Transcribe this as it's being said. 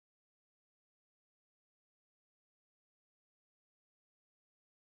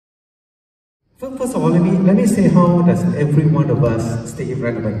First of all, let me say how does every one of us stay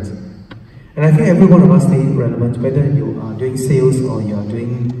relevant. And I think every one of us stay relevant, whether you are doing sales or you are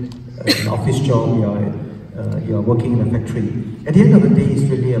doing an office job, you are working in a factory. At the end of the day, it's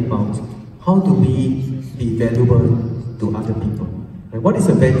really about how do we be valuable to other people. Right? What is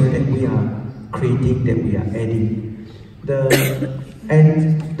the value that we are creating, that we are adding?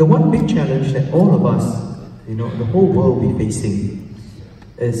 And the one big challenge that all of us, the whole world will be facing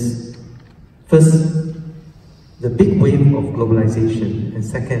is, first, the big wave of globalization, and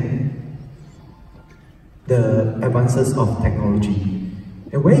second, the advances of technology.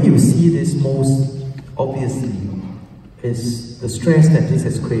 And where you see this most obviously is the stress that this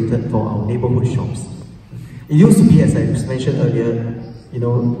has created for our neighborhood shops. It used to be, as I mentioned earlier,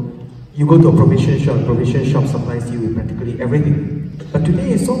 you go to a provision shop supplies you with practically everything. But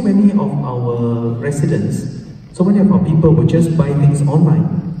today, so many of our residents, so many of our people will just buy things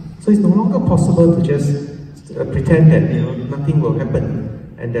online. So it's no longer possible to just pretend that nothing will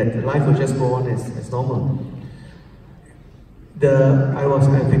happen and that life will just go on as normal.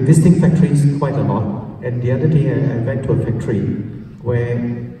 I've been visiting factories quite a lot, and the other day I went to a factory where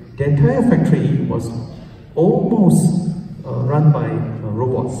the entire factory was almost run by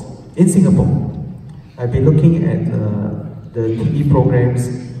robots in Singapore. I've been looking at the TV programs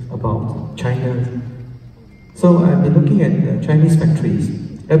about China. So I've been looking at Chinese factories.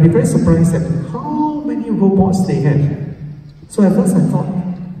 I'd be very surprised at how many robots they have. So at first I thought,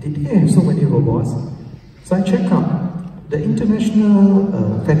 did they have so many robots? So I checked out. The International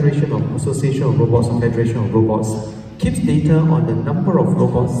Federation of Association of Robots, or Federation of Robots, keeps data on the number of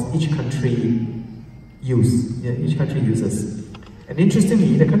robots each country uses. And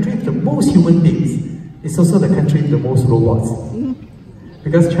interestingly, the country with the most human beings is also the country with the most robots.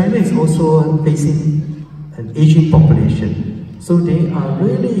 Because China is also facing an aging population. So they are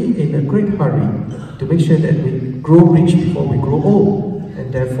really in a great hurry to make sure that we grow rich before we grow old.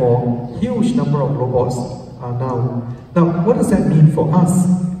 And therefore, huge number of robots are now. Now, what does that mean for us?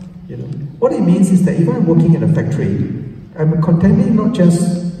 What it means is that if I'm working in a factory, I'm contending not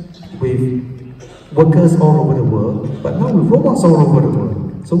just with workers all over the world, but now with robots all over the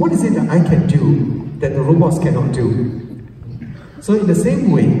world. So what is it that I can do that the robots cannot do? So in the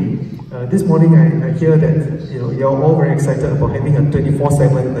same way, this morning I hear that you're all very excited about having a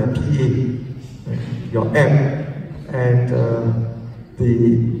 24/7 PA, your app, and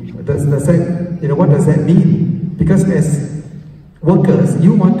what does that mean? Because as workers,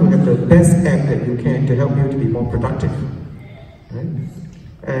 you want to have the best app that you can to help you to be more productive, right?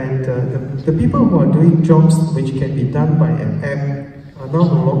 And the people who are doing jobs which can be done by an app are now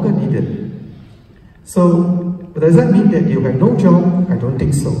no longer needed. So does that mean that you have no job? I don't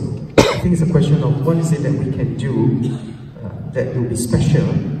think so. I think it's a question of what is it that we can do that will be special,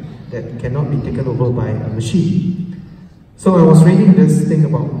 that cannot be taken over by a machine. So I was reading this thing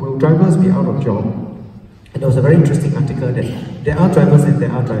about, will drivers be out of job? And there was a very interesting article that there are drivers and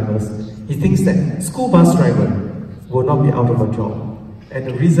there are drivers. He thinks that school bus driver will not be out of a job. And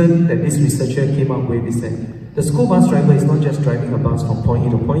the reason that this researcher came up with is that the school bus driver is not just driving a bus from point A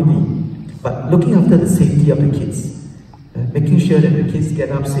to point B, but looking after the safety of the kids. Making sure that the kids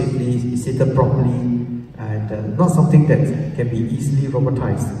get up safely, seated properly, and not something that can be easily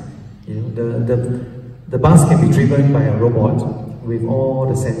robotized. The bus can be driven by a robot with all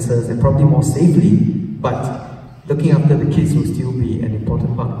the sensors and probably more safely, but looking after the kids will still be an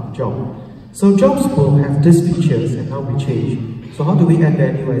important part of the job. So jobs will have these features and how we change. So how do we add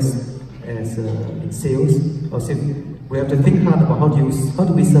value as in sales? We have to think hard about how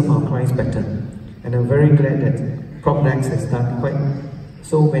do we serve our clients better. And I'm very glad that PropNext has done quite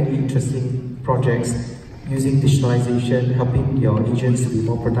so many interesting projects using digitalization, helping your agents to be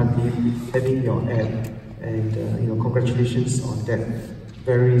more productive, having your app, and congratulations on that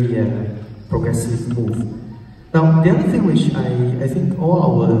very progressive move. Now, the other thing which I think all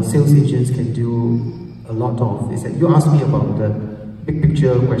our sales agents can do a lot of is that you asked me about the big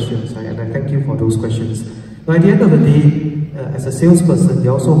picture questions, and I thank you for those questions. Now, at the end of the day, as a salesperson,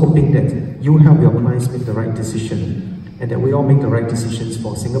 you're also hoping that you help your clients make the right decision, and that we all make the right decisions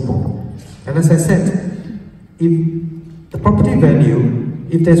for Singapore. And as I said, if the property value,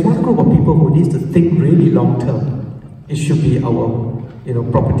 if there's one group of people who needs to think really long term, it should be our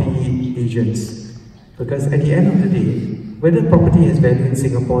property agents. Because at the end of the day, whether property is value in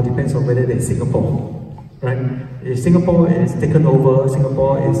Singapore depends on whether they're in Singapore, right? If Singapore is taken over,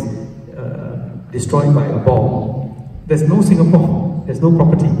 Singapore is destroyed by a bomb, there's no Singapore, there's no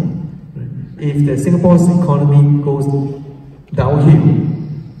property. If the Singapore's economy goes downhill,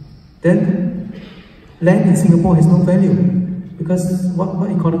 then land in Singapore has no value. Because what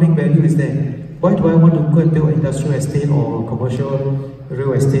economic value is there? why do I want to go and build an industrial estate or commercial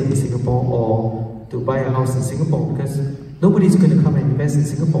real estate in Singapore, or to buy a house in Singapore? Because nobody's going to come and invest in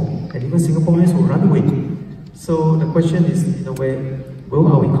Singapore, and even Singaporeans will run away. So the question is, in a way, will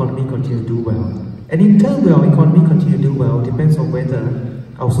our economy continue to do well? And in turn, will our economy continue to do well depends on whether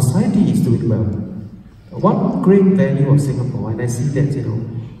our society is doing well. One great value of Singapore, and I see that,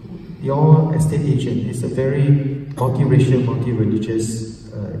 your estate agent is a very multiracial, multi-religious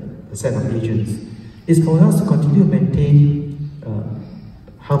set of agents, is for us to continue to maintain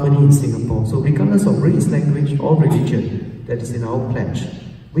harmony in Singapore. So regardless of race, language or religion that is in our pledge,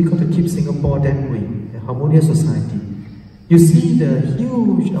 we got to keep Singapore that way, a harmonious society. You see the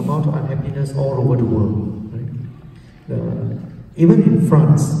huge amount of unhappiness all over the world. Right? Even in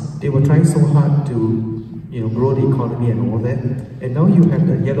France, they were trying so hard to grow the economy and all that. And now you have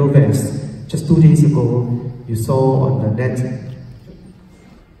the yellow vest. Just 2 days ago, you saw on the net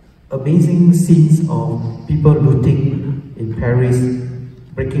amazing scenes of people looting in Paris,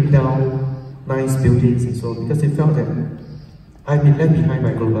 breaking down nice buildings and so on, because they felt that I've been left behind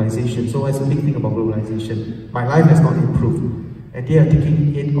by globalization. So what's the big thing about globalization? My life has not improved. And they are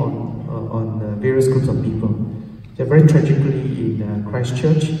taking it on various groups of people. So very tragically in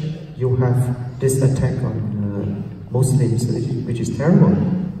Christchurch, you have this attack on Muslims, which is terrible.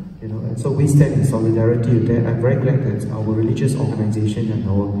 And so we stand in solidarity with that. I'm very glad that our religious organization and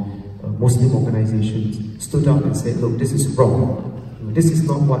our Muslim organizations stood up and said, look, this is wrong. This is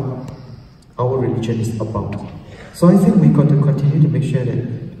not what our religion is about. So I think we've got to continue to make sure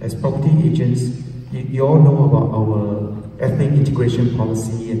that as property agents, you all know about our ethnic integration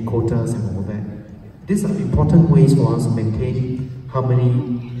policy and quotas and all that. These are important ways for us to maintain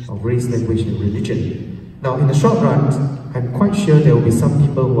harmony of race, language and religion. Now in the short run, I'm quite sure there will be some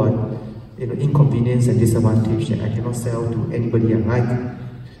people who are inconvenienced and disadvantaged that I cannot sell to anybody I like.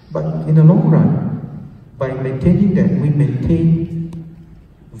 But in the long run, by maintaining that, we maintain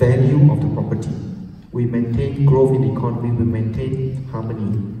value of the property. We maintain growth in the economy, we maintain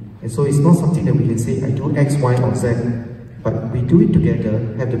harmony. And so it's not something that we can say, I do X, Y, or Z, but we do it together,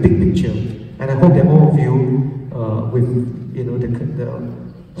 have the big picture. And I hope that all of you, with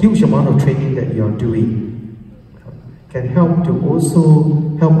the huge amount of training that you are doing, can help to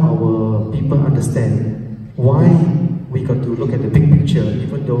also help our people understand why we got to look at the big picture,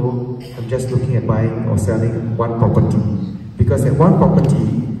 even though I'm just looking at buying or selling one property. Because that one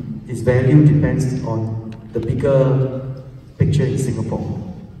property, its value depends on the bigger picture in Singapore.